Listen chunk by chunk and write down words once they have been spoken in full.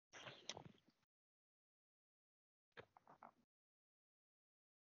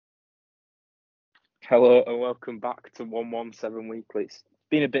Hello and welcome back to 117 Weekly. It's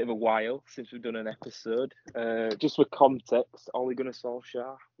been a bit of a while since we've done an episode. Just for context, Ole Gunnar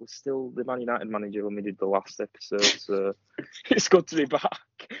Solskjaer was still the Man United manager when we did the last episode, so it's good to be back.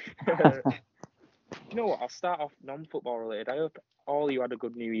 You know what? I'll start off non-football related. I hope all you had a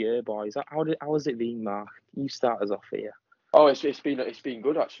good New Year, boys. How has it been, Mark? You start us off here. Oh, it's been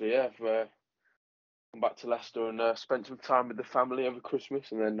good actually. Yeah, I've come back to Leicester and spent some time with the family over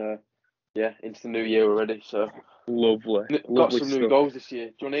Christmas, and then into the new year already. So Lovely. Got some new goals this year.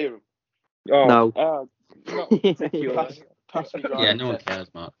 Do you want to hear them? Oh, No. Not particularly. Pass me Yeah, no one cares,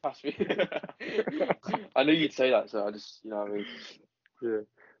 Mark. Pass me. I knew you'd say that, so I just, what I mean. Yeah.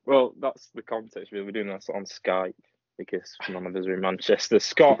 Well, that's the context. We're doing this on Skype because none of us are in Manchester.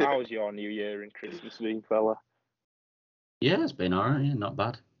 Scott, how was your New Year and Christmas week, fella? Yeah, it's been alright. Yeah, not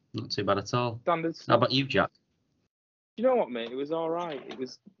bad. Not too bad at all. Standards. How about you, Jack? You know what, mate? It was all right. It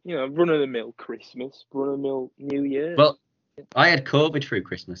was, run-of-the-mill Christmas, run-of-the-mill New Year. Well, I had COVID through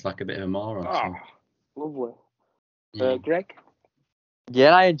Christmas, like a bit of a moron. Oh, lovely. Yeah. Greg? Yeah,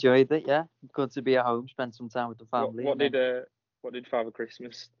 I enjoyed it. Yeah, good to be at home, spend some time with the family. What did Father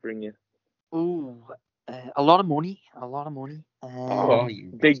Christmas bring you? Ooh, a lot of money. Oh,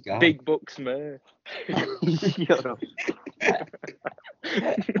 you Big guy. big bucks, mate. Shut up.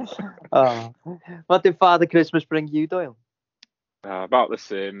 Oh, what did Father Christmas bring you, Doyle? About the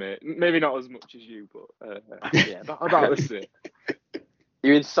same, mate. Maybe not as much as you, but yeah, about the same.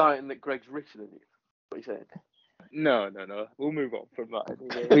 You're inciting that Greg's richer than you. What are you saying? No. We'll move on from that.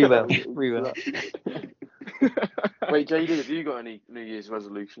 Anyway. We will. Wait, JD, have you got any New Year's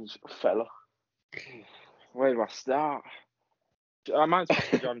resolutions, fella? Where do I start? I might start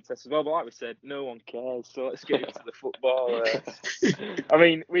the driving test as well, but like we said, no one cares. So let's get into the football. I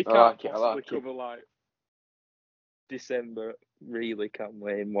mean, we can't possibly cover like December, really, can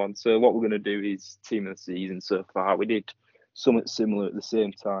we? In one. So what we're going to do is team of the season so far. We did something similar at the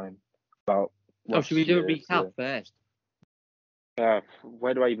same time. Should we do a recap first?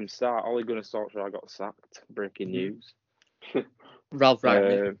 Where do I even start? Ole Gunnar Solskjaer got sacked. Breaking news. Ralph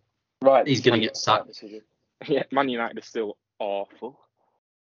Ragnick. Right, He's going to get sacked. Yeah, Man United are still awful.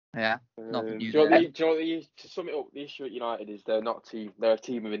 Yeah, nothing Do new you know there. to sum it up, the issue at United is they're not a team. They're a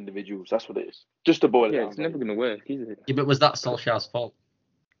team of individuals. That's what it is. Just to boil it Yeah, down. it's never going to work, is it? Yeah, but was that Solskjaer's fault?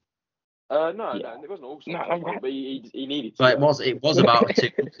 No, Yeah. it wasn't also. No, but he needed to. Well, it was about 2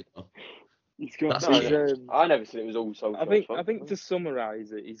 months ago. He's got. That's I never said it was all Solskjaer's fault. I think to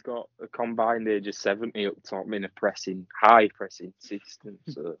summarise it, he's got a combined age of 70 up top in a high pressing system.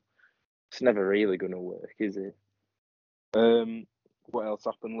 So it's never really going to work, is it? What else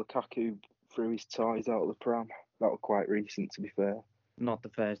happened? Lukaku threw his toys out of the pram. That was quite recent, to be fair. Not the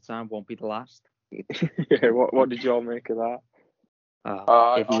first time, won't be the last. Yeah. What did you all make of that?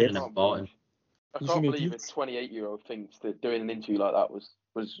 I Shouldn't Idiot. have bought him. He's can't an believe a idiot. 28-year-old thinks that doing an interview like that was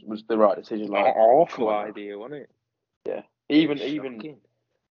the right decision. Like, Awful come on. idea, wasn't it? Yeah. Even Shocking.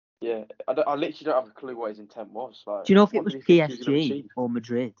 yeah. I literally don't have a clue what his intent was. Like, Do you know if it what was did he think he was gonna PSG achieve? or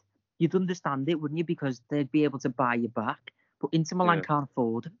Madrid, you'd understand it, wouldn't you? Because they'd be able to buy you back. But Inter Milan Yeah. can't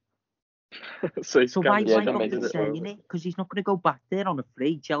afford him. So So why Yeah, got don't me make it saying it? Because he's not going to go back there on a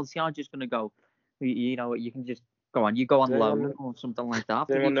free. Chelsea are just going to go, you know, you can just go on. You go on Does loan anyone- or something like that.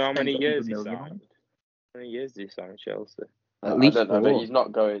 Does anyone know how many Spend years he 100 million on signed? him. How many years did he sign Chelsea? At I least don't know, but 4. he's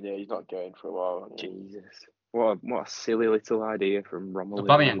not going. Yeah, he's not going for a while. Yeah. Jesus. What a silly little idea from Romelu.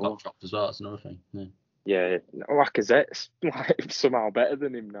 Aubameyang got dropped as well. That's another thing. Yeah. Yeah, Lacazette's like somehow better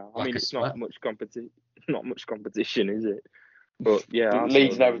than him now. I mean, it's not Lacazette. much competition, is it? But yeah,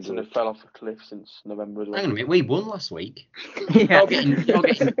 Leeds and Arsenal Everton have fell off a cliff since November as well. Hang on a minute, we won last week. Yeah. You're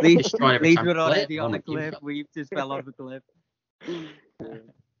getting Leeds destroyed every time were you play. already on Come a on, cliff. give We've just fell off a cliff. No,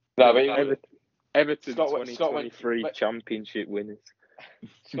 but Everton Scott- 2023 Scott- championship winners.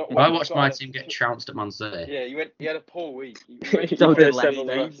 I watched my team get trounced at Man City. Yeah, he had a poor week. So did a Leicester.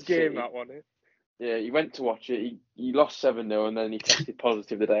 7-8 game, that one. Yeah, he went to watch it. He lost 7-0 and then he tested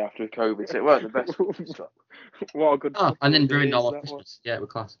positive the day after with COVID, so it weren't the best. What a good. Oh, and then ruined all of of Christmas. Yeah, it was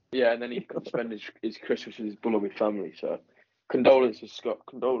class. Yeah, and then he couldn't spend his Christmas with his beloved family. So, condolences, Scott.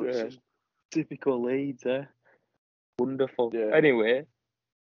 Condolences. Typical Leeds, eh? Wonderful. Yeah. Anyway,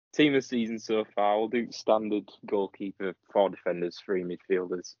 team of the season so far. We'll do standard goalkeeper, 4 defenders, 3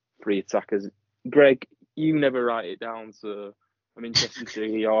 midfielders, 3 attackers. Greg, you never write it down, so I'm interested to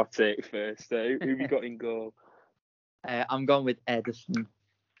hear your take first. Who you got in goal? I'm going with Ederson.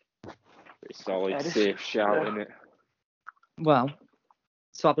 Pretty solid, Ederson. safe shout, Yeah. isn't it? Well,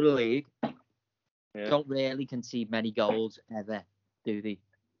 top of the league. Yeah. Don't really concede many goals ever, do they?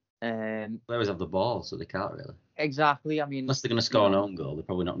 They always have the ball, so they can't really. Exactly. I mean, Unless they're going to score an own goal, they're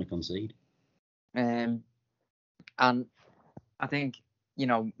probably not going to concede. And I think,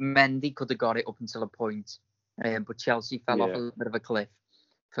 Mendy could have got it up until a point, but Chelsea fell off a little bit of a cliff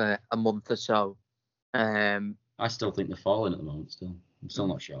for a month or so. I still think they're falling at the moment. I'm still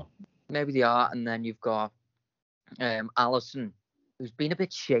not sure. Maybe they are, and then you've got Alisson, who's been a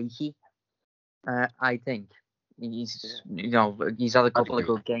bit shaky. I think he's had a couple of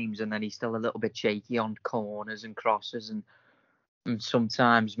good games, and then he's still a little bit shaky on corners and crosses, and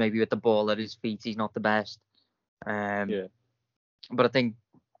sometimes maybe with the ball at his feet, he's not the best. But I think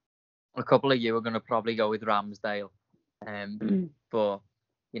a couple of you are going to probably go with Ramsdale. But,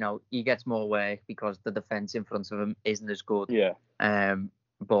 he gets more work because the defence in front of him isn't as good. Yeah.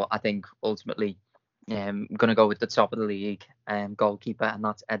 But I think ultimately, I'm going to go with the top of the league goalkeeper, and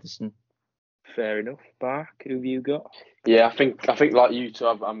that's Ederson. Fair enough. Bark, who have you got? Yeah, I think like you two,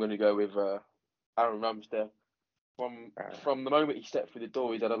 I'm going to go with Aaron Ramsdale. From the moment he stepped through the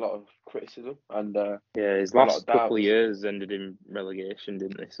door, he's had a lot of criticism, and his last couple of years ended in relegation,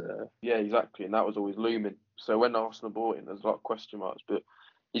 didn't they? So yeah, exactly, and that was always looming. So when Arsenal bought him, there's a lot of question marks, but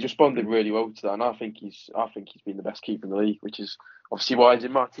he's responded really well to that, and I think he's been the best keeper in the league, which is obviously why he's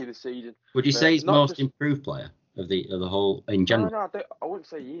in my team this season. Would you say he's the most improved player of the whole in general? No, I wouldn't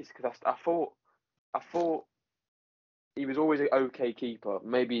say he is, because I thought he was always an okay keeper,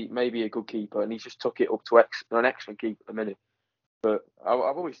 maybe a good keeper, and he's just took it up to an excellent keeper at the minute. But I've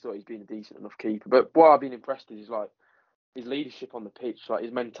always thought he's been a decent enough keeper. But what I've been impressed is like his leadership on the pitch, like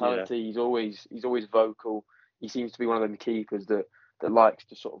his mentality. Yeah. He's always vocal. He seems to be one of them keepers that likes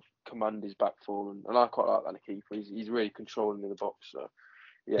to sort of command his back four, and I quite like that in a keeper. He's really controlling in the box. So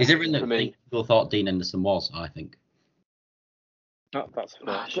yeah, is everything that people thought Dean Henderson was? I think. That's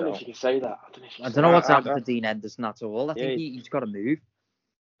I don't know if you can say that. I don't know what's happened to Dean Henderson at all. I think he's got to move.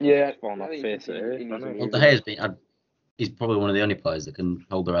 Yeah, well, not face it. Well, De Gea's been. He's probably one of the only players that can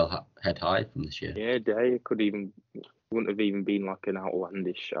hold their head high from this year. Yeah, De Gea wouldn't have even been like an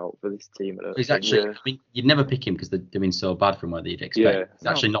outlandish shout for this team. He's actually. I mean, you'd never pick him because they've been so bad from what you'd expect. Yeah. It's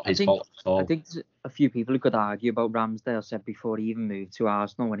actually not his fault at all. I think there's a few people who could argue about Ramsdale said before he even moved to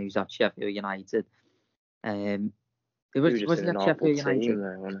Arsenal when he was at Sheffield United. Was he at Sheffield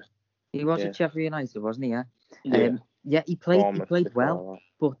United? He was at Sheffield United, wasn't he? Yeah. He played well,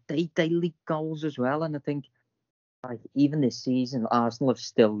 but they leaked goals as well. And I think, like, even this season, Arsenal have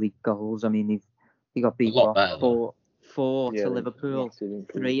still leaked goals. I mean, they got beat 4 to Liverpool,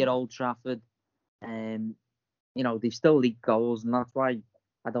 3 at Old Trafford. They've still leaked goals, and that's why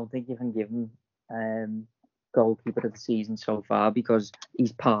I don't think you can give him goalkeeper of the season so far, because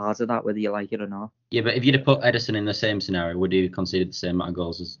he's part of that, whether you like it or not. Yeah, but if you'd have put Ederson in the same scenario, would he have conceded the same amount of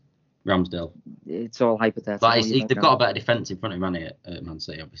goals as Ramsdale? It's all hypothetical. But they've got a better defence in front of him at Man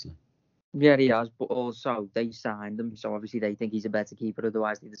City, obviously. Yeah, he has, but also they signed him, so obviously they think he's a better keeper,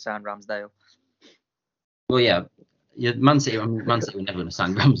 otherwise they'd have signed Ramsdale. Well, yeah. Man City were never going to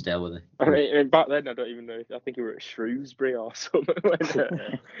sign Ramsdale, were they? I mean, back then, I don't even know. I think he were at Shrewsbury or something when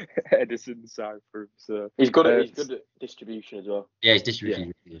Ederson signed for him. So he's good at distribution as well. Yeah, his distribution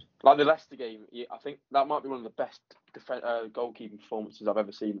is really good. Like the Leicester game, I think that might be one of the best goalkeeping performances I've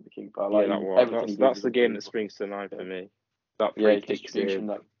ever seen at the keeper. Like, that's the game that springs to mind for me. That free kick save.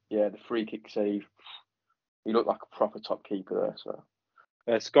 The free kick save. He looked like a proper top keeper there. So,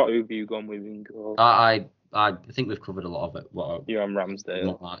 Scott, who have you gone with in goal? I think we've covered a lot of it. You're on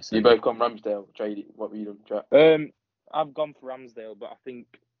Ramsdale. You both gone Ramsdale. JD, what were you doing, Jack? I've gone for Ramsdale, but I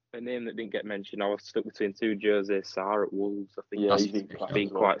think a name that didn't get mentioned, I was stuck between Jose Sarr at Wolves. I think he's been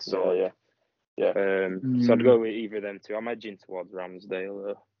quite solid. Yeah. So I'd go with either of them two. I'm edging towards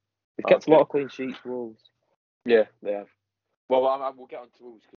Ramsdale. They've kept a lot of clean sheets, Wolves. Yeah, they have. Well, we'll get on to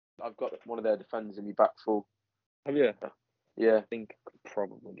Wolves. I've got one of their defenders in my back full. Have you? Yeah. I think I could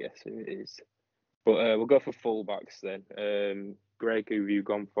probably guess who it is. But we'll go for fullbacks then. Greg, who have you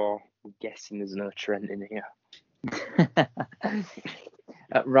gone for? I'm guessing there's no Trent in here.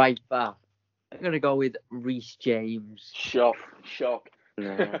 Right back. I'm going to go with Reece James. Shock.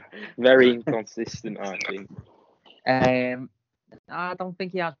 No, very inconsistent, I think. I don't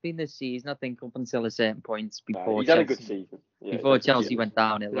think he has been this season. I think up until a certain point before he's had a good season. Yeah, before Chelsea went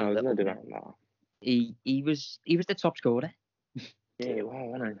down a little bit. No. He was the top scorer. Yeah, wow,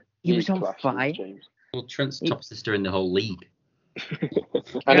 wasn't he was on fire. Well, Trent's top sister in the whole league.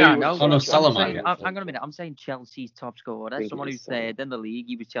 I know. Oh no, Salaman. Hang on a minute. I'm saying Chelsea's top scorer. Someone who's third in the league.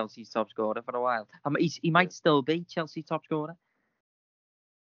 He was Chelsea's top scorer for a while. He might still be Chelsea's top scorer.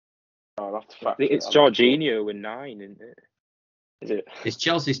 I think it's Jorginho with 9, isn't it? Is it? It's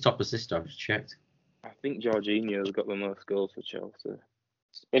Chelsea's top assist. I've just checked. I think Jorginho's got the most goals for Chelsea.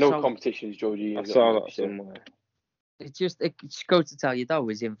 In all competitions, Jorginho. I saw that somewhere. it just goes to tell you though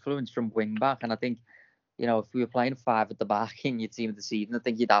his influence from wing back, and I think, you know, if we were playing 5 at the back in your team of the season, I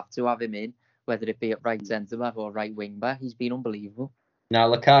think you'd have to have him in, whether it be at right centre back or right wing back. He's been unbelievable. Now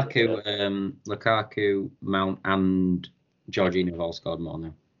Lukaku, Mount, and Jorginho have all scored more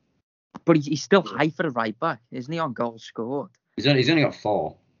now. But he's still high for a right back, isn't he? On goals scored. He's only got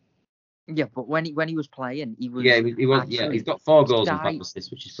 4. Yeah, but when he was playing, he was. Yeah, he was. Yeah, he's got 4 goals and 5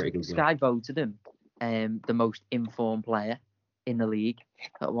 assists, which is pretty good. Sky voted him the most informed player in the league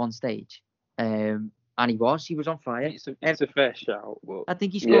at one stage, and he was on fire. It's a fair shout. But I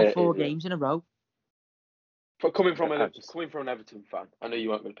think he scored 4 games in a row. But coming from an Everton fan, I know you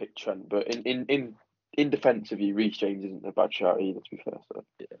weren't going to pick Trent, but in defence of you, Reece James isn't a bad shout either. To be fair, so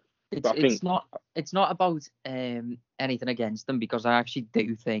yeah. It's not about anything against them, because I actually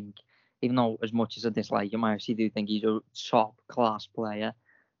do think, even though as much as I dislike him, I actually do think he's a top class player.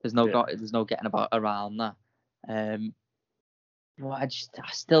 There's no getting around that. Well, I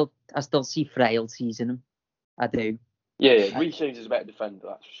still see frailties in him. I do. Yeah. Reece James is a better defender,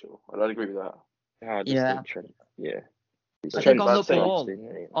 that's for sure. I'd agree with that. I just think Trent. Yeah. I think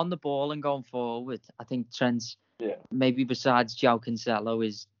on the ball and going forward, I think Trent's maybe besides João Cancelo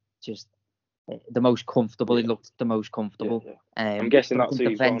is just the most comfortable. He looked the most comfortable. I'm guessing that's who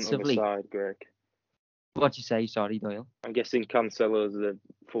you've got on the other side, Greg. What'd you say? Sorry, Doyle. I'm guessing Cancelo's the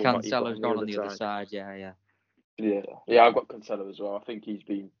fullback. Cancelo's gone on the other side. Yeah. I've got Cancelo as well. I think he's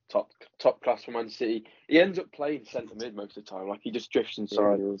been top class for Man City. He ends up playing centre mid most of the time. Like, he just drifts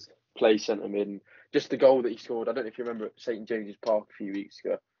inside, plays centre mid. And just the goal that he scored, I don't know if you remember at St James's Park a few weeks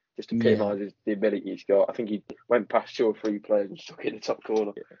ago, just epitomises the ability he's got. I think he went past 2 or 3 players and stuck it in the top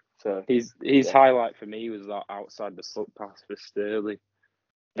corner. Yeah. So his highlight for me was that outside the slip pass for Sterling.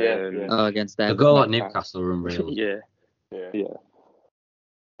 Against them. The goal at Newcastle were unreal. Yeah,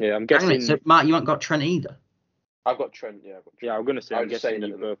 I'm guessing. So, Matt, you haven't got Trent either? I've got Trent, Yeah, I'm going to say, I'm guessing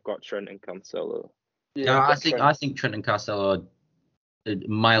you've both got Trent and Cancelo. Yeah, I think Trent and Cancelo are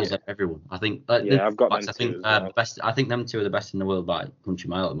miles off everyone. I think. I've got them too. I think them 2 are the best in the world by country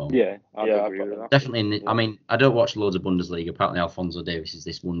mile at the moment. Yeah, I agree with that. Definitely. I mean, I don't watch loads of Bundesliga. Apparently, Alphonso Davies is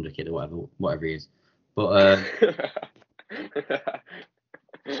this wonder kid or whatever he is. But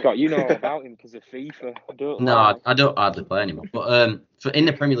Scott, you know all about him because of FIFA. I don't hardly play anymore. But in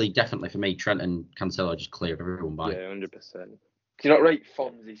the Premier League, definitely for me, Trent and Cancelo are just clear of everyone by. Yeah, 100%. Do you not rate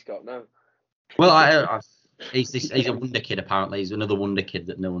Fonzie, Scott? No. Well, he's a wonder kid. Apparently, he's another wonder kid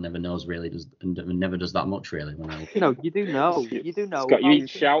that no one ever knows really and never does that much really. No, you do know. You do know. Scott, you've been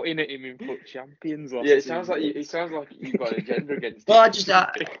shouting at him in FUT Champions. It sounds like you've got an agenda against him. Well,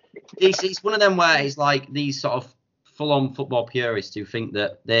 it's one of them where it's like these sort of full-on football purists who think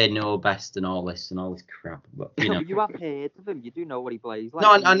that they know best and all this crap. But you have heard of him. You do know what he plays like.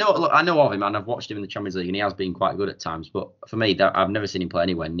 No, I know. Look, I know of him, and I've watched him in the Champions League, and he has been quite good at times. But for me, I've never seen him play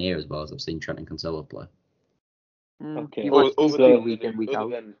anywhere near as well as I've seen Trent and Cancelo play. Okay. Week in, week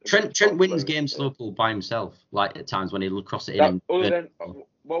out. Trent wins games Liverpool by himself, like at times when he'll cross it in.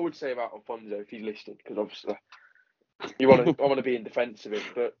 What I would say about Alphonso if he's listed, because obviously I want to be in defence of it,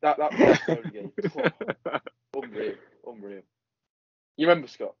 but that Barcelona game, unreal. You remember,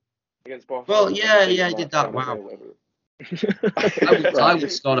 Scott, against Barcelona? Well, yeah, he did that. Wow. I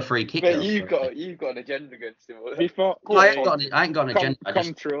would score a free kick. But you've got an agenda against him. I ain't got an agenda.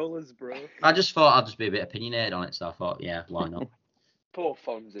 Controllers, bro. I just thought I'd just be a bit opinionated on it, so I thought, yeah, why not? Poor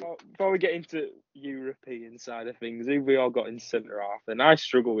Fonzie. Before we get into European side of things, who we all got in centre half? And I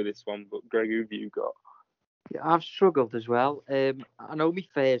struggle with this one, but Greg, who've you got? Yeah, I've struggled as well. I know my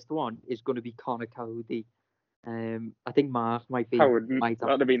first one is going to be Connor Cody. I think Mark might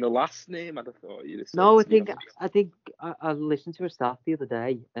have been the last name. I'd have thought you'd have said. No, I think I listened to a stat the other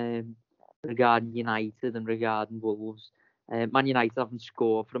day regarding United and regarding Wolves. Man United haven't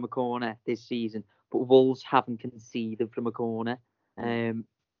scored from a corner this season, but Wolves haven't conceded from a corner. And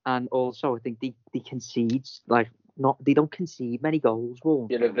also I think they concede they don't concede many goals.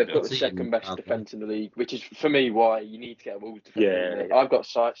 Wolves. Yeah, they've got the second best defence in the league, which is for me why you need to get a Wolves defender. Yeah. I've got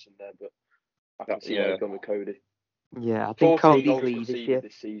Sykes in there, but I can see why they've gone with Cody. Yeah, I think Cody's leadership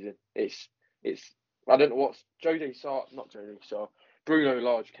this season. It's I don't know what's Bruno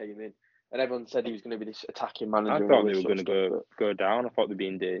Lage came in and everyone said he was going to be this attacking manager. I thought they were going to go down. I thought they'd be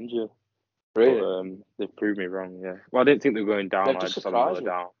in danger. Really? But, they proved me wrong. Yeah. Well, I didn't think they were going down. I just thought they were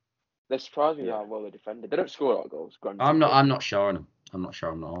down. They're surprising how well they defended. They don't score a lot of goals. I'm not sure on them. I'm not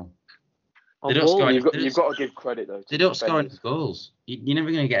sure on them at all. They don't score. You've got to give credit though. They don't score any goals. You're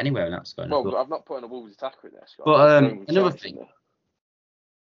never going to get anywhere without scoring. Well, I've not put in a Wolves attacker in there, Scott. But another thing,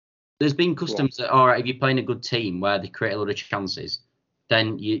 there's been customs that, all right, if you're playing a good team where they create a lot of chances,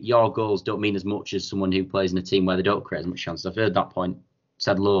 then your goals don't mean as much as someone who plays in a team where they don't create as much chances. I've heard that point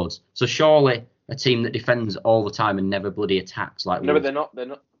said loads. So surely a team that defends all the time and never bloody attacks like No, Wolves. but they're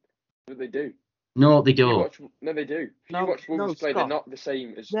not. But they do. No, they don't. No, they do. If No, you watch Wolves play, Scott. they're not the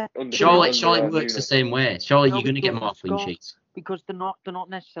same as under. Surely under, it works Nuno. the same way. Surely No, you're going to get doesn't, more clean Scott, sheets. because they're not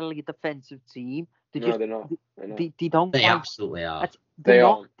necessarily a defensive team. They're not. They're not. They don't. They like, absolutely are. They're They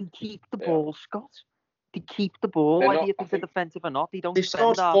not. are. They keep the They ball, Scott. They keep the ball. They're Why not- do you I think they're think- defensive or not? They don't They've defend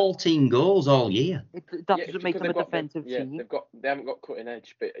scored that. 14 goals all year. That Yeah, doesn't make because them a they've got defensive yeah, team. they haven't got cutting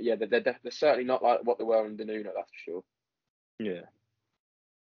edge, but yeah, they're certainly not like what they were under Nuno. That's for sure. Yeah.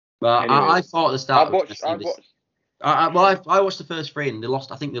 But Anyway, I thought at the start. I've watched. I watched the first three and they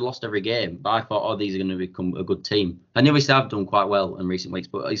lost. I think they lost every game. But I thought, these are going to become a good team. And they obviously have done quite well in recent weeks.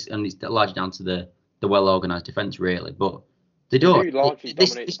 But it's largely down to the well organised defence, really. But they don't. largely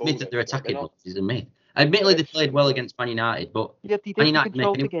This dominate the myth ball, that they're though. attacking They're not- is a myth. Admittedly, they They're played well not. against Man United, but Yeah, they Man did. They United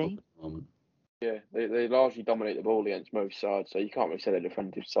controlled making the it game. at the moment. Yeah, they largely dominate the ball against most sides, so you can't really say they're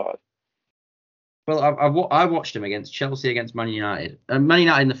defensive side. Well, I watched them against Chelsea, against Man United. And Man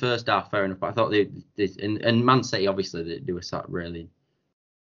United in the first half, fair enough. But I thought and Man City, obviously, they were sat really.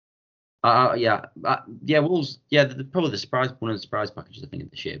 Wolves. Yeah, they're probably one of the surprise packages I think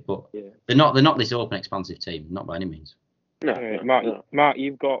of this year. But Yeah. they're not this open, expansive team, not by any means. No, Mark,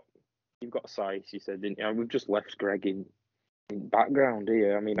 you've got size. You said, didn't you? We've just left Greg in background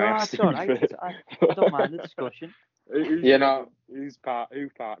here. I mean, No, I asked that's him all right. I don't mind the discussion. Who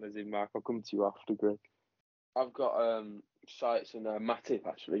partners in, Mark? I'll come to you after, Greg. I've got sights in Matip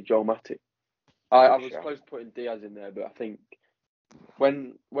actually, Joel Matip. I was close to putting Diaz in there, but I think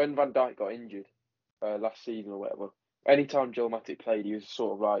when Van Dijk got injured last season or whatever, anytime Joel Matip played, he was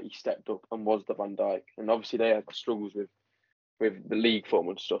sort of like he stepped up and was the Van Dijk. And obviously they had struggles with the league form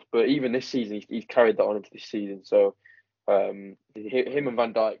and stuff, but even this season he's carried that on into this season. So him and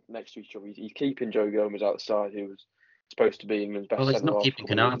Van Dijk next to each other, he's keeping Joe Gomez outside, who was supposed to be England's best. Well, he's centre not half keeping a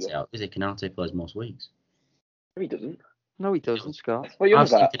couple of years Canate ago. out, is he? Canate plays most weeks. No, he doesn't. No, he doesn't, Scott. What are you on I've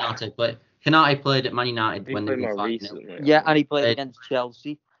seen about? Canate play. Canate played at Man United He when they played were more 5-0. recently. Yeah, and he played Played- against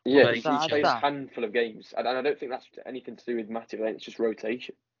Chelsea. Yeah, But he's besides played a that- handful of games, and I don't think that's anything to do with Matip. I think it's just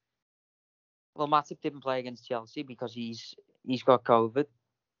rotation. Well, Matip didn't play against Chelsea because he's got COVID.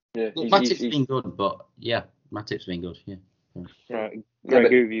 Yeah, Well, he's- Matip's he's- been good, but yeah, Matip's been good. Yeah. Right, Yeah, Greg,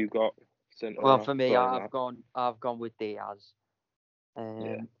 but- who have you got? Well, for me, I've gone with Diaz.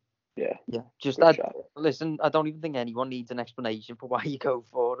 Yeah. Yeah. Just Good shout. listen. I don't even think anyone needs an explanation for why you go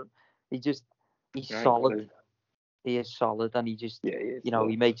for him. He's Right, solid. He is solid, and he just Yeah, he is,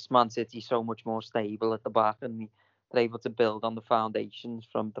 he makes Man City so much more stable at the back, and they're able to build on the foundations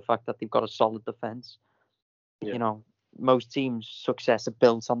from the fact that they've got a solid defense. Yeah. You know, most teams' success are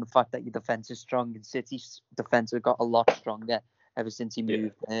built on the fact that your defense is strong, and City's defense have got a lot stronger ever since he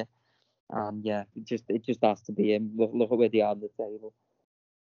moved there. And yeah, it just has to be him. Look at where they are on the table.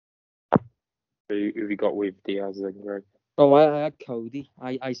 Who have you got with Diaz then, Greg? Oh, I had Cody.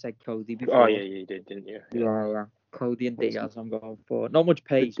 I said Cody before. Oh yeah, you did, didn't you? Yeah. Cody and Diaz I'm going for. Not much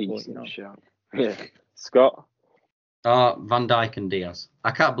pace, but Decent shout. Yeah. Scott? Van Dijk and Diaz.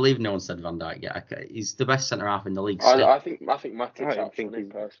 I can't believe no one said Van Dijk yet. He's the best centre half in the league. Still. I think Matip's I don't out for think me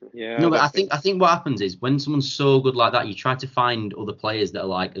he's- personally. Yeah. No, but I don't think what happens is when someone's so good like that, you try to find other players that are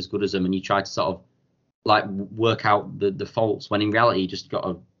like as good as them, and you try to sort of like work out the faults. When in reality, you just got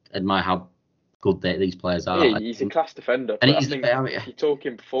to admire how good these players are. Yeah, he's a class defender. And But he's I think if you're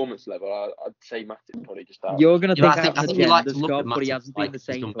talking performance level, I'd say Matip's probably just out. You're going to Yeah, think I I'm think an we like agenda, to look at Scott, but he Matip hasn't like been the he's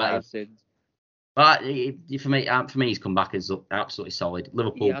same done player better. since. But for me, he's come back as absolutely solid.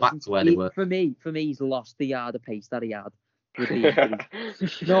 Liverpool He back hasn't- to where they were. For me, he's lost the yard of pace that he had with the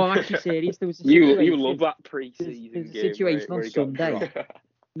injuries. No, I'm actually serious. There was a You situation- love that pre-season there's a game situation where on he got Sunday. dropped.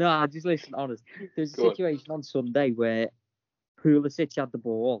 No, just listen, honest. There's a Go on. situation on Sunday where Pulisic had the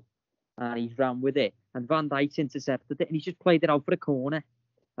ball and he's ran with it, and Van Dijk's intercepted it, and he's just played it out for a corner.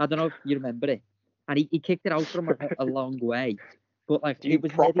 I don't know if you remember it, and he kicked it out from a long way, but like Do you it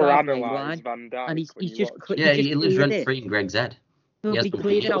was near the proper halfway analyse line, Van Dijk and he's when you just watch cl- it? Yeah, he just he lives cleared rent it. free in Greg's head. No, He but has he been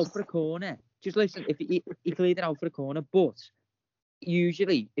cleared it concussed. out for a corner. Just listen, if he cleared it out for a corner, but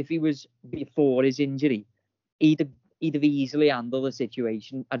usually if he was before his injury, he'd have easily handled the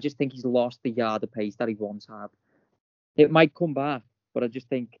situation. I just think he's lost the yard of pace that he once had. It might come back, but I just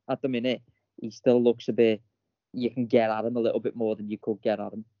think at the minute he still looks a bit. You can get at him a little bit more than you could get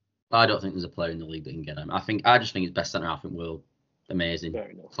at him. I don't think there's a player in the league that can get him. I just think he's best centre half in the world. Amazing, Fair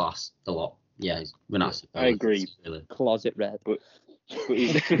enough. class, a lot. Yeah, we're not. I agree. Really. Closet red. But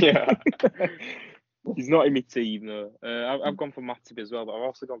he's, yeah. He's not in my team though. I've gone for Matip as well, but I've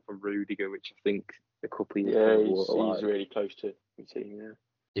also gone for Rudiger, which I think a couple of years ago he's really close to my team. Yeah,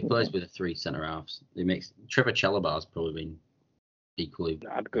 he plays with the 3 centre halves. It makes Trevor Chalobah's probably been equally.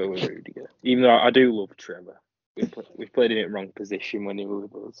 I'd go with Rudiger, even though I do love Trevor. We've played him in the wrong position when he was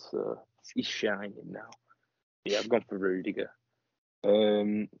with us, so he's shining now. Yeah, I've gone for Rudiger.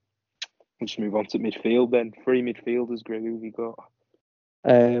 We'll just move on to midfield then. 3 midfielders, Greg, who have you got?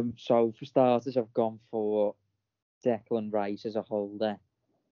 So for starters, I've gone for Declan Rice as a holder.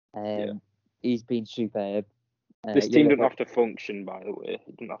 He's been superb. This team doesn't have to function, by the way.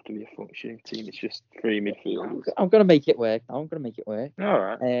 It doesn't have to be a functioning team. It's just 3 midfielders. I'm gonna make it work. All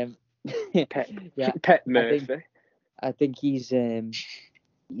right. Pet Murphy. I think he's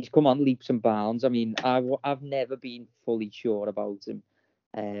come on leaps and bounds. I mean, I've never been fully sure about him,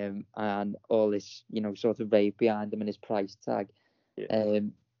 and all this, sort of rave behind him and his price tag. Yeah.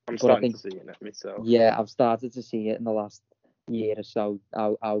 I'm starting to see it myself. Yeah, I've started to see it in the last year or so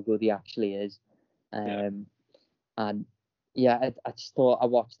how good he actually is. And I just thought I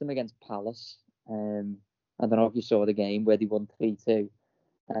watched them against Palace. I don't know if you saw the game where they won 3-2.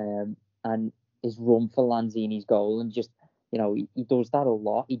 And his run for Lanzini's goal, and just he does that a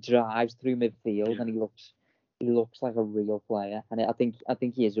lot. He drives through midfield and he looks like a real player. And I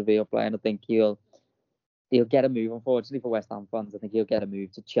think he is a real player, and I think he'll get a move. Unfortunately for West Ham fans, I think he'll get a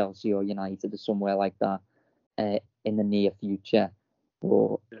move to Chelsea or United or somewhere like that in the near future.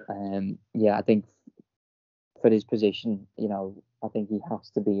 But I think for his position, I think he has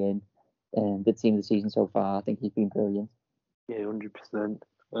to be in the team of the season so far. I think he's been brilliant. Yeah, 100%.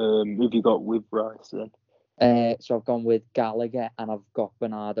 Who have you got with Rice then? So I've gone with Gallagher, and I've got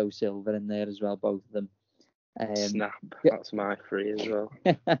Bernardo Silva in there as well, both of them. Snap. That's my 3 as well.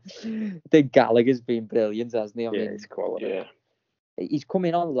 I think Gallagher's been brilliant, hasn't he? I mean, it's quality. Yeah. He's come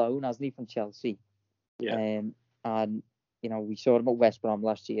in on loan, hasn't he, from Chelsea? Yeah. And we saw him at West Brom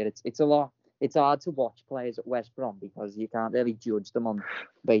last year. It's a lot. It's hard to watch players at West Brom because you can't really judge them on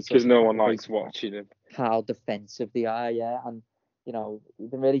basis because no one likes watching them. How defensive they are, and you don't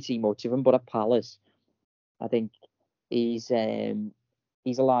really see much of him. But at Palace, I think he's a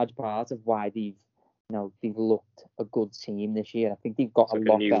large part of why they've looked a good team this year. I think they've got a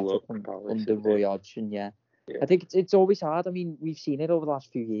lot better under Roy Hodgson. Yeah. I think it's always hard. I mean, we've seen it over the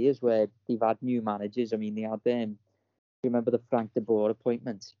last few years where they've had new managers. I mean, they had you remember the Frank de Boer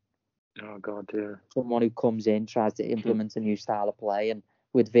appointment? Oh God, yeah. Someone who comes in, tries to implement a new style of play, and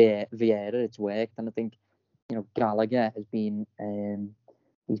with Vieira, it's worked. And I think Gallagher has been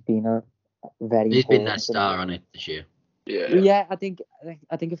he's been a very he's been that star on it this year. Yeah, I think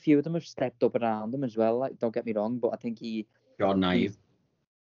a few of them have stepped up around him as well. Like, don't get me wrong, but I think Jordan Ive.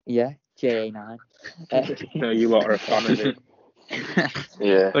 Yeah, JA9. No, you lot are a fan of it.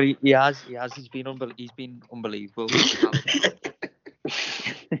 Yeah, but he has. He's been unbelievable.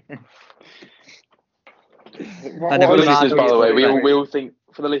 And for the listeners, by the way, we all think,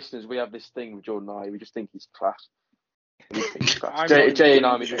 for the listeners, we have this thing with Jordan Ive. We just think he's class.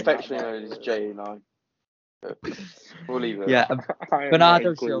 JA9, he's affectionately known as JA9. We'll leave it. Yeah,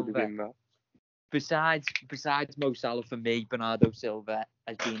 Bernardo Silva. Besides Mo Salah, for me, Bernardo Silva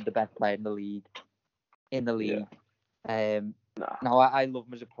has been the best player in the league. Now I love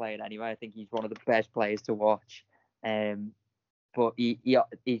him as a player anyway. I think he's one of the best players to watch. But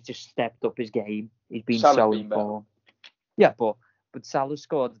he's just stepped up his game. He's been so informed. Yeah, but Salah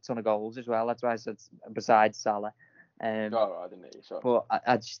scored a ton of goals as well. That's why I said besides Salah. I didn't hear you. Sorry. But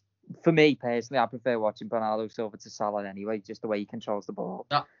I just, for me personally, I prefer watching Bernardo Silva to Salah anyway, just the way he controls the ball.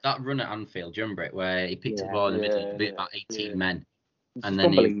 That run at Anfield, do you remember it, where he picked the ball in the middle, beat about 18 men, and then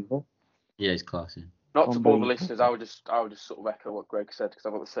unbelievable. He's classy. Not to bore the listeners, I would just sort of echo what Greg said because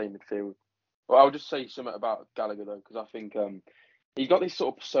I've got the same midfield. Well, I'll just say something about Gallagher though, because I think he's got this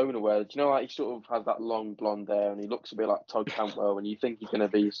sort of persona where, like, he sort of has that long blonde hair and he looks a bit like Todd Cantwell, and you think he's going to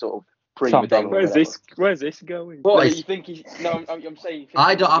be sort of prima donna. Where's this going? What you think he's? No, I'm saying.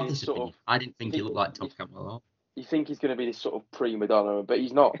 I don't have this opinion. I didn't think he looked like Todd Cantwell at all. You think he's going to be this sort of prima donna, but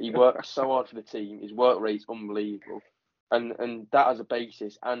he's not. He works so hard for the team. His work rate's unbelievable, and that as a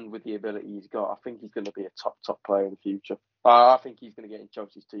basis, and with the ability he's got, I think he's going to be a top player in the future. I think he's going to get in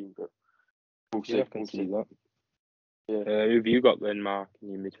Chelsea's team, but we'll see. I can see that. Yeah. Who have you got then, Mark, in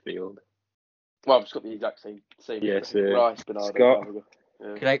your midfield? Well, I've just got the exact same. Yes, Rice, Bernardo, Scott.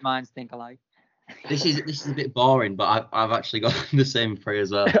 Yeah. Great minds think alike. This is a bit boring, but I've actually got the same three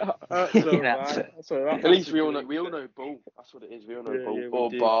as well. At least we all know Bull. That's what it is. We all know Bull, or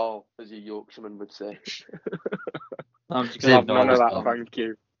Ball, as a Yorkshireman would say. I'm just gonna have none of that. Thank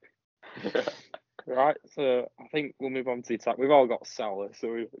you. Right, so I think we'll move on to the attack. We've all got Salah,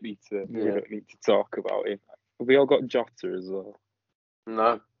 so we don't need to talk about him. Have we all got Jota as well?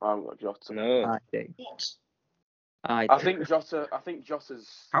 No, I haven't got Jota. No. I do. What? I think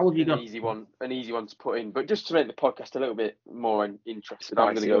Jota's How have you an got easy one to put in. But just to make the podcast a little bit more interesting,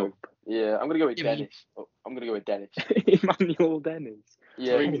 I'm going to go. Yeah, I'm going to go with Dennis. I'm going to go with Dennis. Emmanuel Dennis.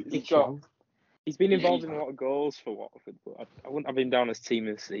 Yeah, I mean, he's been involved in a lot of goals for Watford, but I wouldn't have him down as team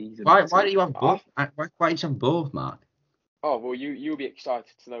of the season. Why do you have both? Why don't you have both, Mark? Oh well, you'll be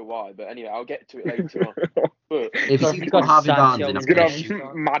excited to know why. But anyway, I'll get to it later on. But If you got Harvey Barnes in, he's gonna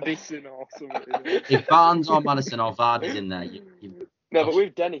have Maddison or something. If Barnes or Maddison or Vardy's in there, no. But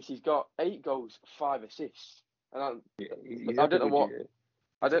with Dennis, he's got 8 goals, 5 assists, and I don't know what.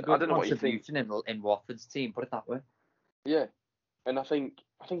 I don't know what you think. In Watford's team, put it that way. Yeah, and I think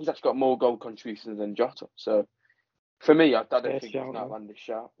he's actually got more goal contributions than Jota. So for me, I don't think he's an outlandish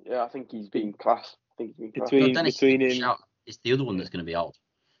shout. Yeah, I think he's been class. Between him, it's the other one that's going to be odd.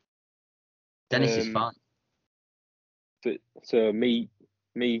 Dennis is fine. So me,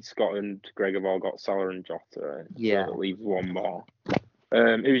 Scott and Greg have all got Salah and Jota. Yeah. So that leaves one more.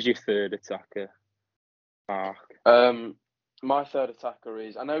 Who's your third attacker? Mark. My third attacker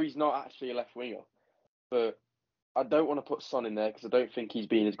is, I know he's not actually a left winger, but I don't want to put Son in there because I don't think he's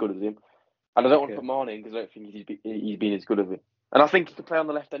been as good as him. And I don't want to put Mane in because I don't think he's been as good as him. And I think he can play on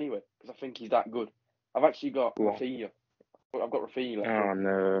the left anyway because I think he's that good. I've actually got Rafinha. I've got Rafinha left. Oh,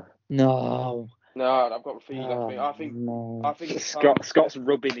 no. No, I've got Rafinha left. I think Scott's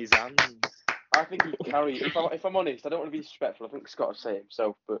rubbing his hands. I think he carry. If I'm honest, I don't want to be disrespectful. I think Scott will say it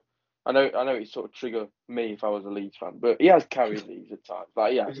himself, but I know it sort of trigger me if I was a Leeds fan. But he has carried Leeds at times.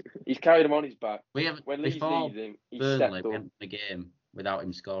 Like he's carried him on his back. When Leeds needs him, he stepped up. The game without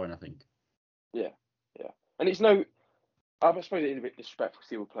him scoring, I think. Yeah, and it's no. I suppose it is a bit disrespectful to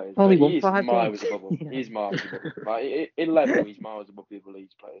the other players. Only but he is 5 miles points. above them. He is miles above them. Like, in level, he's miles above the other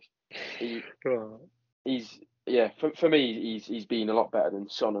Leeds players. For me, he's been a lot better than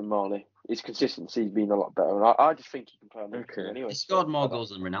Son and Mane. His consistency's been a lot better, and I just think he can play on the team anyway. He scored more goals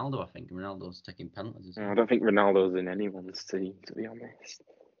than Ronaldo, I think. Ronaldo's taking penalties. I don't think Ronaldo's in anyone's team, to be honest.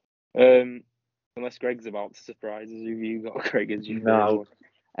 Unless Greg's about to surprise us, who you got, Greg, as your first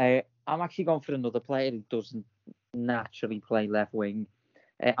one? I'm actually going for another player who doesn't naturally play left wing.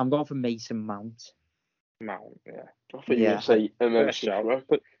 I'm going for Mason Mount. Mount, yeah. I think you're going to say shout,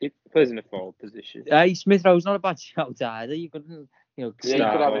 but he plays in a forward position. Smith Rowe's not a bad shout either. You couldn't, you could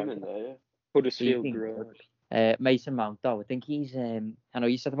have him in there, yeah. Huddersfield Road. Mason Mount, though, I think he's. I know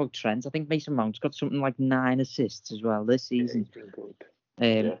you said about Trent. I think Mason Mount's got something like 9 assists as well this season. Yeah, he's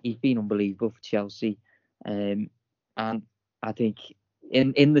been good. He's been unbelievable for Chelsea, and I think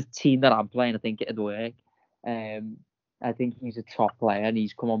in the team that I'm playing, I think it'd work. I think he's a top player, and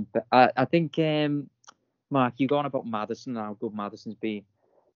he's come on. I think Mark, you're going about Maddison and how good Maddison's been.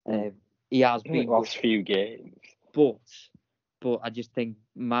 He has been last few games, but I just think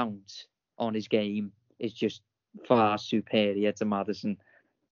Mount on his game is just far superior to Maddison.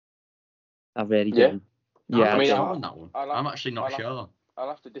 I really do. Yeah, I mean, I'm actually not sure. I'll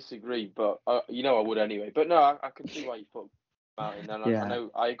have to disagree, but I would anyway. But no, I can see why you put Mountain. And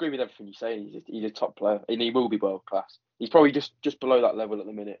I agree with everything you're saying. He's a top player, and he will be world class. He's probably just below that level at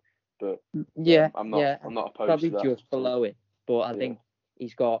the minute, but I'm not opposed probably to that. Just below it, but I think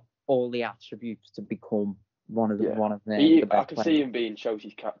he's got all the attributes to become one of the I best can players. See him being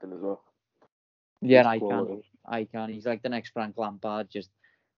Chelsea's captain as well. Yeah, I can. He's like the next Frank Lampard, just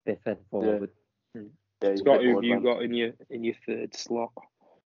a bit further forward. Yeah, Scott, who have you got in your third slot?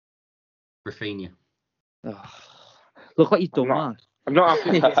 Rafinha. Oh, look what you've done, man. I'm not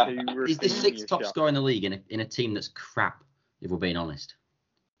happy with Rafinha. He's the 6th top scorer in the league in a team that's crap, if we're being honest.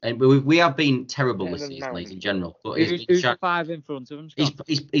 And we have been terrible this season, in general. But who's the 5 in front of him, Scott?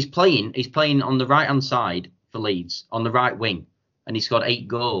 He's playing on the right hand side for Leeds, on the right wing, and he scored 8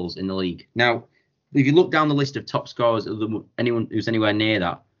 goals in the league. Now, if you look down the list of top scorers, anyone who's anywhere near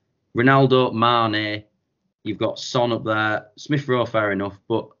that, Ronaldo, Mane, you've got Son up there, Smith Rowe, fair enough,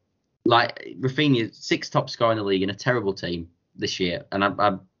 but like Rafinha, 6th top scorer in the league in a terrible team this year, and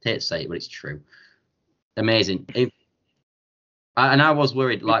I hate to say it, but it's true. Amazing. And I was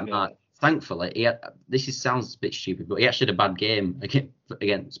worried, like Mark. Thankfully, sounds a bit stupid, but he actually had a bad game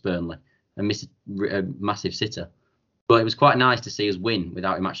against Burnley and missed a massive sitter. But it was quite nice to see us win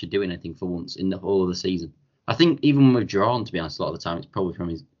without him actually doing anything for once in the whole of the season. I think even when we've drawn, to be honest, a lot of the time, it's probably from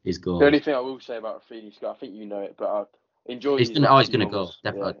his goal. The only thing I will say about Rafinha, Scott, I think you know it, but I enjoy. He's going to go,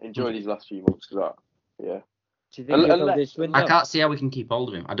 definitely. Enjoy these last few months, because Do you think he'll go this window? I can't see how we can keep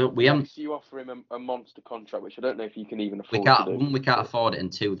hold of him. We haven't. You offer him a monster contract, which I don't know if you can even afford. We can't afford it,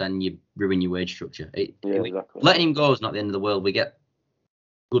 and two, then you ruin your wage structure. Exactly. Letting him go is not the end of the world. We get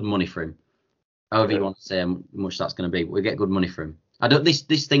good money for him. However you want to say how much that's going to be, but we get good money for him.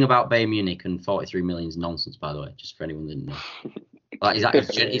 This thing about Bayern Munich and 43 million is nonsense, by the way, just for anyone that didn't know.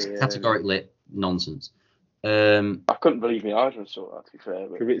 It's categorically nonsense. I couldn't believe me eyes when I saw that, to be fair.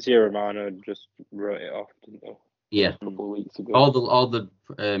 Fabrizio Romano just wrote it off, didn't they? Yeah. A couple of weeks ago. All the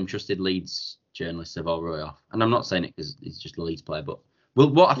trusted Leeds journalists have all wrote it off. And I'm not saying it because he's just a Leeds player, but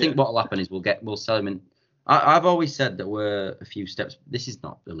I think what will happen is we'll sell him in. I've always said that we're a few steps. This is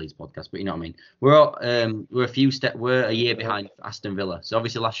not the Leeds podcast, but you know what I mean. We're a year behind Aston Villa. So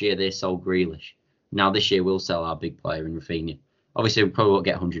obviously last year they sold Grealish. Now this year we'll sell our big player in Rafinha. Obviously we probably won't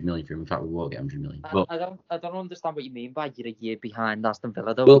get 100 million for him. In fact, we won't get 100 million. But I don't understand what you mean by you're a year behind Aston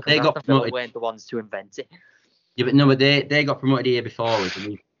Villa though. Well, because they got Aston Villa promoted. weren't the ones to invent it. Yeah, but they got promoted a year before us.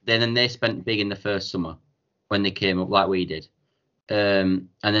 And then they spent big in the first summer when they came up like we did. And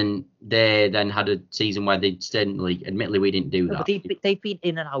then they had a season where they stayed in the league. Admittedly, we didn't do that. But they've been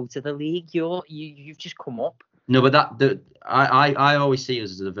in and out of the league. You've just come up. No, but I always see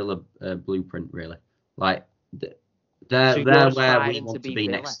us as a Villa blueprint, really. Like they're where we want to be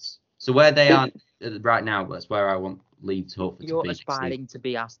next. So where they are right now, that's where I want Leeds hopefully to be. You're aspiring to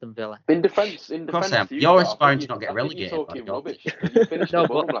be Aston Villa. In defence, of course I am. You're aspiring to not get relegated.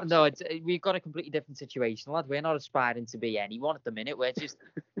 We've got a completely different situation, lad. We're not aspiring to be anyone at the minute. We're just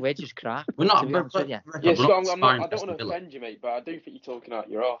crap. We're not. I don't want to offend you, mate, but I do think you're talking out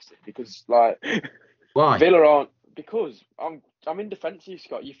your arse because, like, why? Villa aren't, because I'm in defence of you,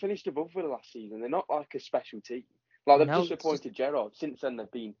 Scott. You finished above Villa last season. They're not like a special team. Like, they've just appointed Gerrard. Since then,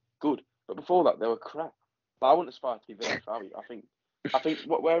 they've been good, but before that, they were crap. But I wouldn't aspire to be Villa. I think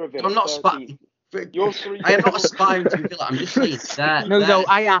we're a Villa. I'm not aspiring. I am not aspiring to be Villa. I'm just saying that. No.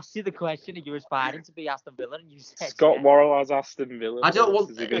 I asked you the question: are you aspiring to be Aston Villa? And you said Scott Worrell has Aston Villa. I don't want.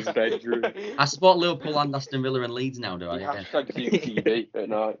 In his bedroom. I support Liverpool and Aston Villa and Leeds now, do I? Hashtag TV at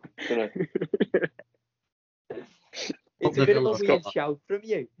night. It's a bit of a weird shout from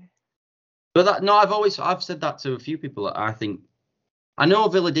you. But I've said that to a few people. That I think. I know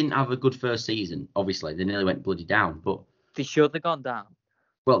Villa didn't have a good first season. Obviously, they nearly went bloody down, but they should have gone down.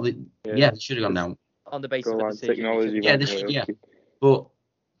 Well, they should have gone down on the basis of the technology. Yeah, they should. Yeah, but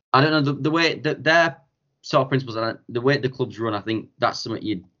I don't know the way that their sort of principles and the way the clubs run. I think that's something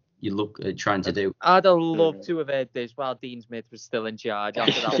you look at trying to do. I'd have loved to have heard this while Dean Smith was still in charge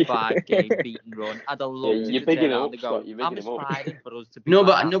after that 5-game beaten run. I'd have loved to turn around and go, I'm aspiring for us to be.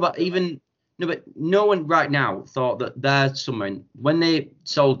 But no one right now thought that there's someone, when they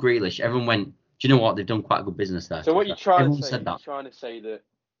sold Grealish, everyone went, do you know what? They've done quite a good business there. So what you're trying to say, you're trying to say that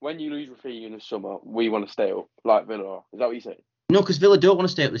when you lose Rafinha in the summer, we want to stay up like Villa are. Is that what you're saying? No, because Villa don't want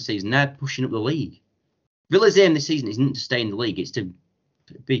to stay up this season. They're pushing up the league. Villa's aim this season isn't to stay in the league. It's to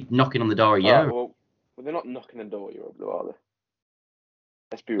be knocking on the door a year. Well, they're not knocking on the door Europe, though, are they?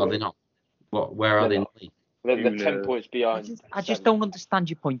 Let's be real. Are they not? Where are they in the league? They're 10 points behind. I just don't understand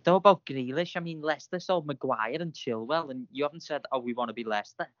your point, though, about Grealish. I mean, Leicester sold Maguire and Chilwell, and you haven't said, we want to be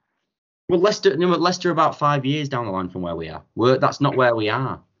Leicester. Well, Leicester are about 5 years down the line from where we are. That's not where we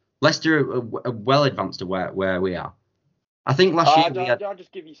are. Leicester are well advanced to where we are. I think last year I'll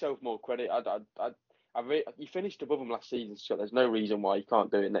just give yourself more credit. You finished above them last season, so there's no reason why you can't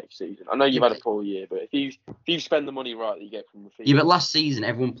do it next season. I know you've had a poor year, but if you spend the money right that you get from Rafinha. Yeah, but last season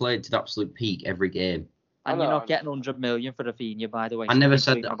everyone played to the absolute peak every game. And you're not getting 100 million for Rafinha, by the way. I never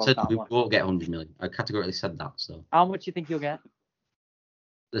said that. I said we won't get 100 million. I categorically said that. So how much do you think you'll get?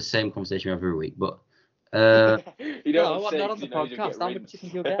 The same conversation every week, but not on the podcast. How much do you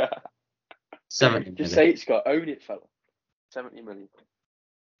think you'll get? 70. Just say it, Scott. Own it, fella. 70 million.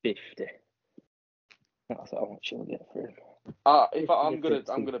 50. That's how much you'll get for him. I'm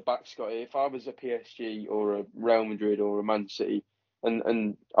gonna back Scott. If I was a PSG or a Real Madrid or a Man City,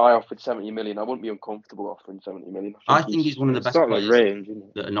 and I offered 70 million, I wouldn't be uncomfortable offering 70 million. I think he's one of the best players range,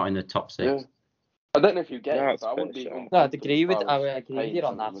 that are not in the top 6. Yeah. I don't know if you get it, but I wouldn't be. No, I agree with you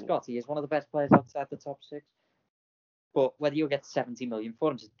on that, Scott. He is one of the best players outside the top 6. But whether you'll get 70 million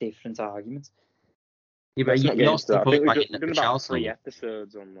for him is a different argument. Yeah, but you're still putting back in the about 3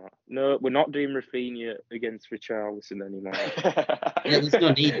 episodes on that. No, we're not doing Rafinha against Richarlison anymore. There's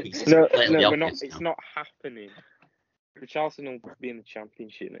no need. We're not. It's not happening. Richarlison will be in the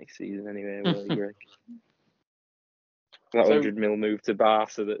Championship next season anyway, will he, Greg? That 100 mil move to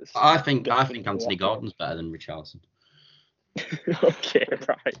Barca. I think Anthony Gordon's better than Richarlison. Okay,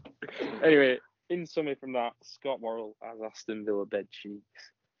 right. Anyway, in summary from that, Scott Worrell has Aston Villa bed sheets.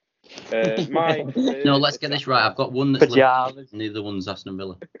 No, let's get this right. I've got one that's Liverpool, and the other one's Aston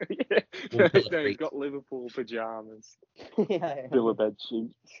Villa. No, he's got Liverpool pyjamas. Villa bed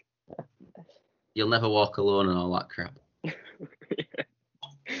sheets. You'll never walk alone and all that crap.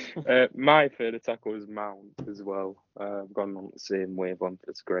 My third attacker was Mount as well. I've gone on the same wavelength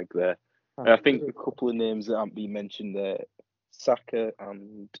as Greg there. I think a couple of names that haven't been mentioned there, Saka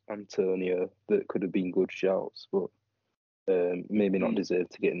and Antonio, that could have been good shouts, but maybe not deserve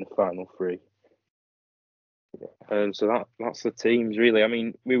to get in the final three. So that's the teams really. I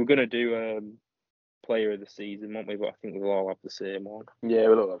mean, we were going to do player of the season, weren't we? But I think we'll all have the same one. Yeah,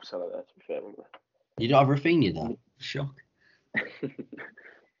 we'll all have Salah there, to be fair, won't we? You don't have Rafinha there? Shock.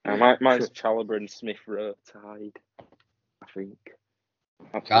 Mine's Chalobah and Smith Rowe tied, I think.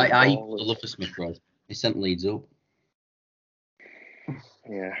 I love for Smith Rowe. He sent Leeds up.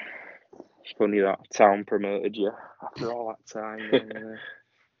 Yeah. It's funny that Town promoted you after all that time.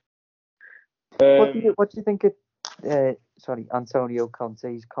 What do you think of Antonio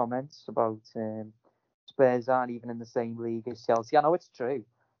Conte's comments about Spurs aren't even in the same league as Chelsea? I know it's true,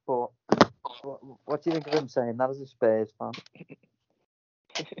 but what do you think of him saying that as a Spurs fan?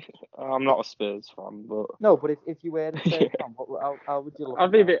 I'm not a Spurs fan, but no. But if you were a Spurs fan, how would you look?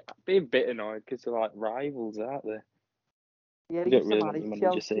 I'd be a bit annoyed because they're like rivals, aren't they? Yeah, you really manage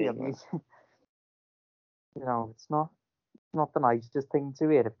Chelsea. I mean, it's not the nicest thing to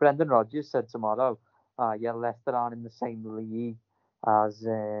hear. If Brendan Rodgers said tomorrow, Leicester aren't in the same league as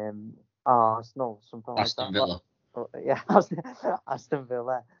Arsenal, something Aston like that. Villa. Aston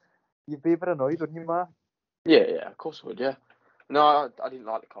Villa. You'd be a bit annoyed, wouldn't you, Mark? Yeah, of course I would, yeah. No, I didn't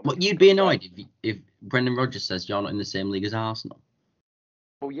like the comment. But you'd be annoyed if Brendan Rodgers says you're not in the same league as Arsenal?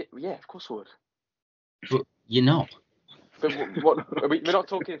 Well, yeah, of course I would. But you're not. But we're not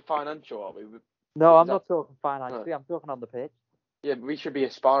talking financial, are we? No, I'm not talking financially. I'm talking on the pitch. Yeah, but we should be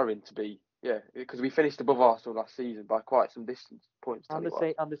aspiring to be, because we finished above Arsenal last season by quite some distance points. And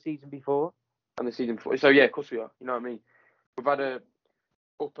the season before. And the season before. So, yeah, of course we are. You know what I mean? We've had a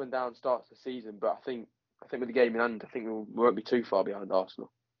up and down start to the season, but I think with the game in hand, I think we won't be too far behind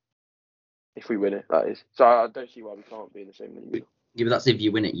Arsenal. If we win it, that is. So I don't see why we can't be in the same league. Yeah, but that's if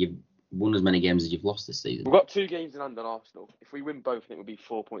you win it. You've won as many games as you've lost this season. We've got 2 games in hand on Arsenal. If we win both, I think we'll be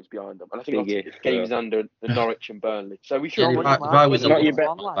 4 points behind them. And I think it's games in hand are Norwich and Burnley. So we should. If I was not your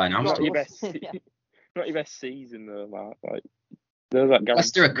best season though, Mark. Like,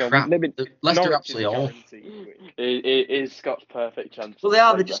 Leicester are crap. Leicester are absolutely awful. It is Scott's perfect chance. Well, they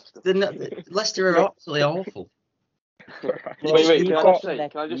are. Leicester are absolutely awful. Wait,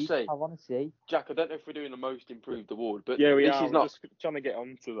 can I just say? I want to see. Jack, I don't know if we're doing the most improved award, but yeah, we this are. is not just trying to get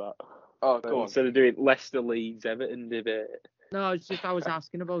onto that. Oh, go on. Instead of doing Leicester, Leeds, Everton debate. No, it's just I was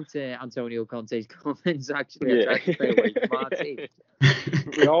asking about Antonio Conte's comments. Actually, I tried to stay away from our team.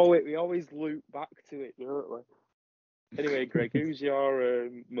 we always loop back to it, don't we? Anyway, Greg, who's your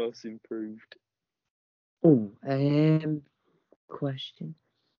most improved? Oh, question.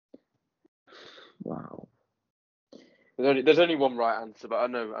 Wow. There's only one right answer, but I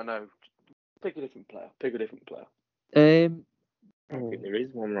know. Pick a different player. I think there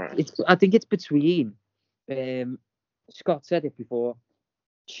is one right. I think it's between. Scott said it before.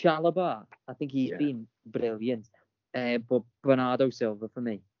 Chalobah, I think he's been brilliant. But Bernardo Silva for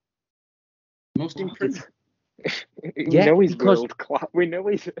me. Most improved. We know he's world class. We know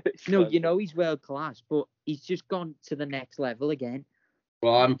he's. No, you know he's world class, but he's just gone to the next level again.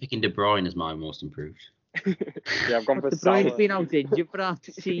 Well, I'm picking De Bruyne as my most improved. Yeah, I've gone for Salah. De Bruyne's been out injured for half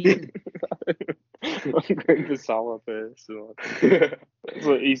the season. I'm going for Salah first. So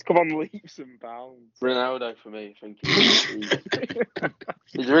he's come on leaps and bounds. Ronaldo for me, I think.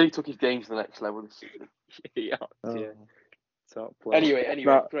 He's really took his game to the next level this season. Yeah. Top player. Anyway,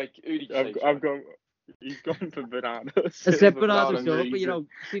 Greg, who did you say? He's gone for Bernardo. I said Bernardo Silva, but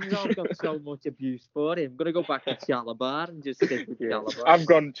since I've got so much abuse for him, I'm going to go back to Chalobah and just stick with Chalobah. I've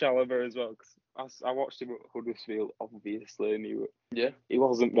gone Chalobah as well, because I watched him at Huddersfield, obviously, and he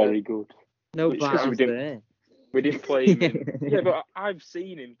wasn't very good. No bars there. We didn't play him but I've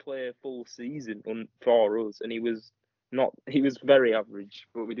seen him play a full season for us, and he was very average,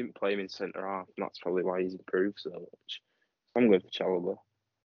 but we didn't play him in centre half, and that's probably why he's improved so much. I'm going for Chalobah.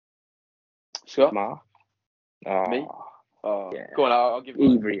 Scott? Mark? Me? Yeah. Go on, I'll give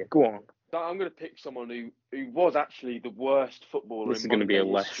you Ivry, go on. I'm going to pick someone who was actually the worst footballer this in modern day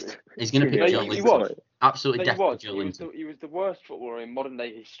history. This is going to be a list. He's going to pick Joe Linton. He was. Absolutely, definitely Joe Linton. He was the worst footballer in modern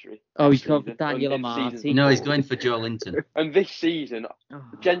day history. Oh, he's going for Daniel Amati. No, he's going for Joe Linton. And this season,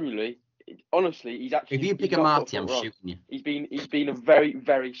 genuinely, honestly, he's actually... If you pick Amati, I'm shooting you. He's been a very,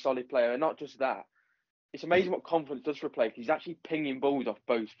 very solid player. And not just that, it's amazing what confidence does for a player. 'Cause he's actually pinging balls off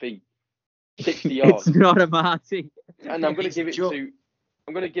both feet, 60 yards. It's not a Marty. And I'm going to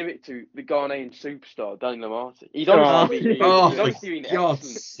give it to the Ghanaian superstar Daniel Amartey. He's honestly been excellent.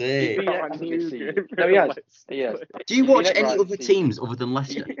 He's been excellent this season. No, he has. Do you watch any other teams other than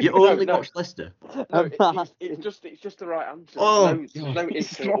Leicester? You only watch Leicester. No, it's just the right answer. No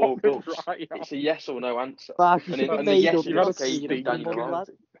ifs or buts. It's a yes or no answer. And the yes is Daniel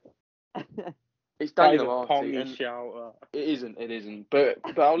Amartey. It's Daniel Amartey. It isn't. But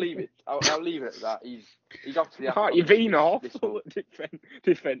I'll leave it. I'll leave it at that. He's obviously. You've been awful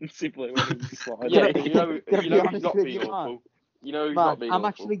defensively when he's sliding. Yeah, you know he's not being awful. You know he's not being awful. I'm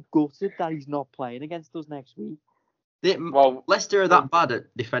actually gutted that he's not playing against us next week. Leicester are that bad at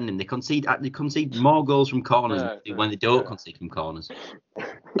defending. They concede more goals from corners when they don't concede from corners.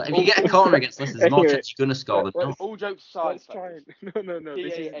 Like, if you get a corner against Leicester, there's more chance you're going to score than not. All jokes aside, no.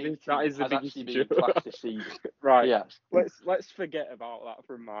 That is the biggest joke. This season. Right. Yes. Let's forget about that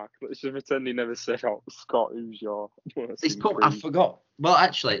from Mark. Let's just pretend he never said, "Oh, Scott, who's your?" I forgot. Well,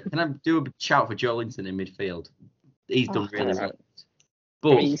 actually, can I do a shout for Joe Linton in midfield? He's done really well.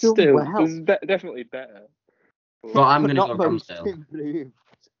 But he's still definitely better. But I'm going to go Ramsdale.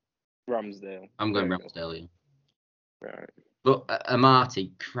 Ramsdale. I'm going Ramsdale, yeah. Right. But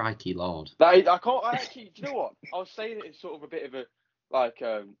Amartey, crikey lord. I can't actually. Do you know what? I was saying it in sort of a bit of a I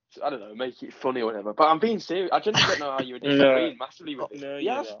don't know, make it funny or whatever. But I'm being serious. I genuinely don't know how you were disagreeing massively with it.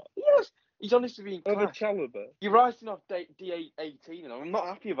 Yes. He's honestly being over Chalobah. You're writing off DA18, and I'm not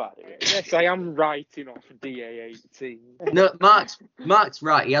happy about it. Yes, I am writing off DA18. No, Mark's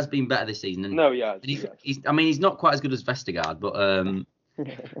right. He has been better this season. And no, yeah. He's not quite as good as Vestergaard, but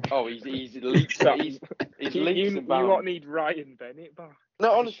he's leaps and bounds. You won't need Ryan Bennett back.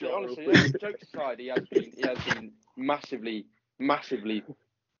 No, honestly, jokes aside, he has been massively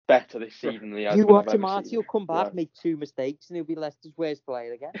better this season than he has. You watch Amartey will come back, make 2 mistakes, and he'll be Leicester's worst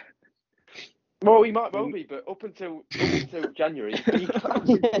player again. Well, he might well be, but up until January, I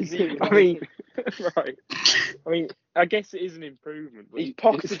guess it is an improvement. He's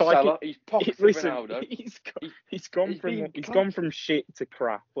pocketed Salah. He's pocketed Ronaldo. He's gone from shit to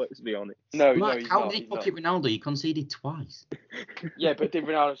crap. Let's be honest. No, how did he pocket Ronaldo? He conceded twice. Yeah, but did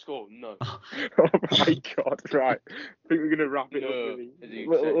Ronaldo score? No. Oh my God! Right, I think we're gonna wrap it up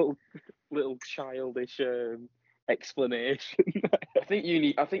with little childish explanation. I think you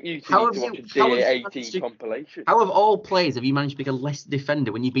need to watch a DA18 compilation. How of all players have you managed to be a Leicester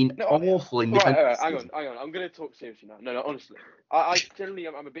defender when you've been awful in defence? Right, hang on. I'm going to talk seriously now. No, honestly. I generally,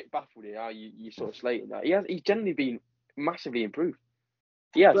 I'm a bit baffled here how you sort of slating that. He's generally been massively improved.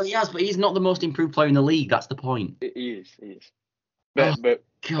 Yes. Well, he has, but he's not the most improved player in the league. That's the point. He is. But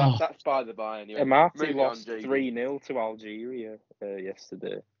that's by the by anyway. Amartey lost 3-0 to Algeria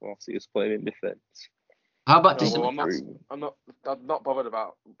yesterday whilst he was playing in defence. How about I'm not bothered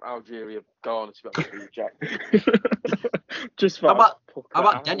about Algeria. Ghana, to be honest, Jack. How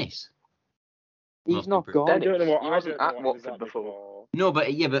about Dennis? He's not gone. I don't know what. He wasn't at Watford before. No, but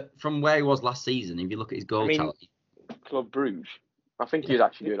from where he was last season, if you look at his goal tally, Club Brugge. I think he was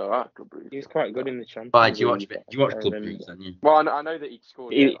actually doing all right, Club Brugge. He was quite good in the Champions League. Do you watch Club Brugge then? Yeah. Well, I know that he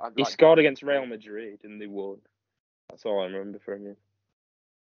scored. He scored against Real Madrid and they won. That's all I remember from him.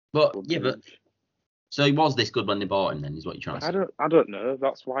 But so he was this good when they bought him, then, is what you're trying to say? I don't know.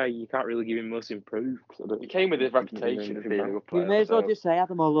 That's why you can't really give him most improved. He came with his reputation of being a good player. You may as well just say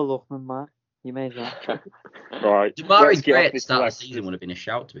Ademola Lookman, Mark. You may as well. Right. Damari Gray at the start of the season would have been a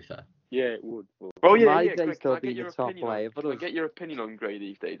shout, to be fair. Yeah, it would. Oh, yeah. Greg, still be the top player. Can I get your opinion on Gray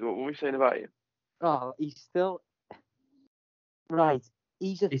these days? What were we saying about him? Oh, he's still... Right.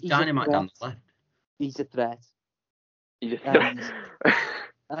 He's dynamite down the left. He's a threat. In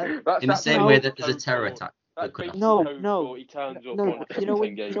the same way that there's a terror attack. No. He turns up on you know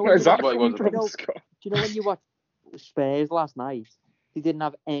when you watch Spurs last night, they didn't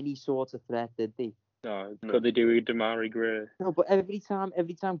have any sort of threat, did they? No, could they do with Damari Gray? No, but every time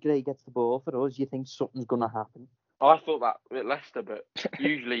Gray gets the ball for us, you think something's going to happen. I thought that at Leicester, but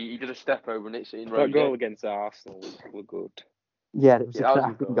usually he did a step over and it's in. That goal against Arsenal was good. Yeah, it was a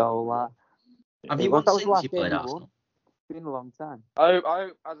cracking goal. Have you watched since you played Arsenal? It's been a long time. As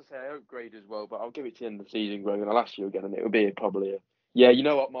I say, I hope Gray does well, but I'll give it to the end of the season, Greg, and I'll ask you again, and it'll be probably you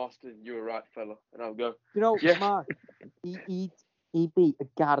know what, Marston, you're a right fella, and I'll go. You know, Mark, he'd be a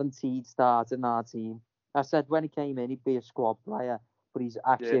guaranteed start in our team. I said when he came in, he'd be a squad player, but he's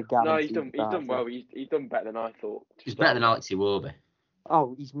actually a guaranteed. No, he's done well. He's done better than I thought. He's better than Alex Iwobi.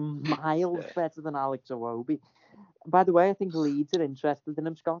 Oh, he's miles better than Alex Iwobi. By the way, I think Leeds are interested in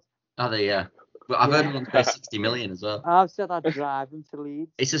him, Scott. Are they? Yeah. But I've heard him on pay 60 million as well. I've said I'd drive him to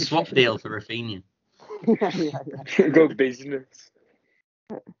Leeds. It's a swap deal for Rafinha. Good business.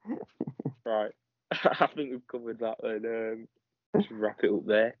 Right. I think we've covered that then. Just wrap it up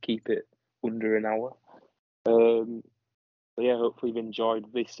there. Keep it under an hour. Yeah, hopefully you've enjoyed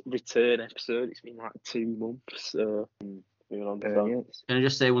this return episode. It's been like 2 months. So, Can I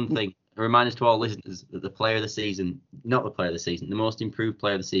just say one thing? A reminder to all listeners that the player of the season, not the player of the season, the most improved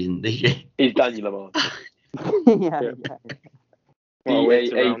player of the season this year is Daniel Amartey.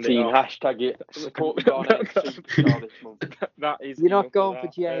 EA18 hashtag it. Support the Garnet superstar this month. That is. You're not going for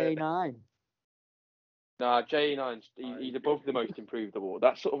JA9. Nah, JA9's he's above the most improved award.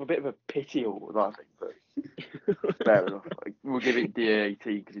 That's sort of a bit of a pity award, I think. But fair enough. We'll give it DA18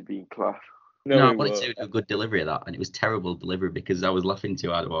 because he's been class. No, I wanted to do a good delivery of that, and it was terrible delivery because I was laughing too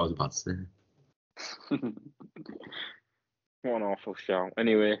hard at what I was about to say. What an awful shout.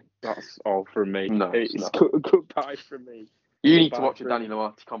 Anyway, that's all from me. No, it's goodbye from me. You need to watch a Daniel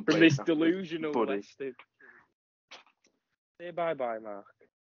Amartey compilation. From this delusional Leicester. Say bye-bye, Mark.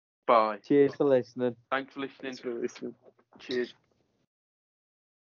 Bye. Cheers for listening. Thanks for listening. Cheers.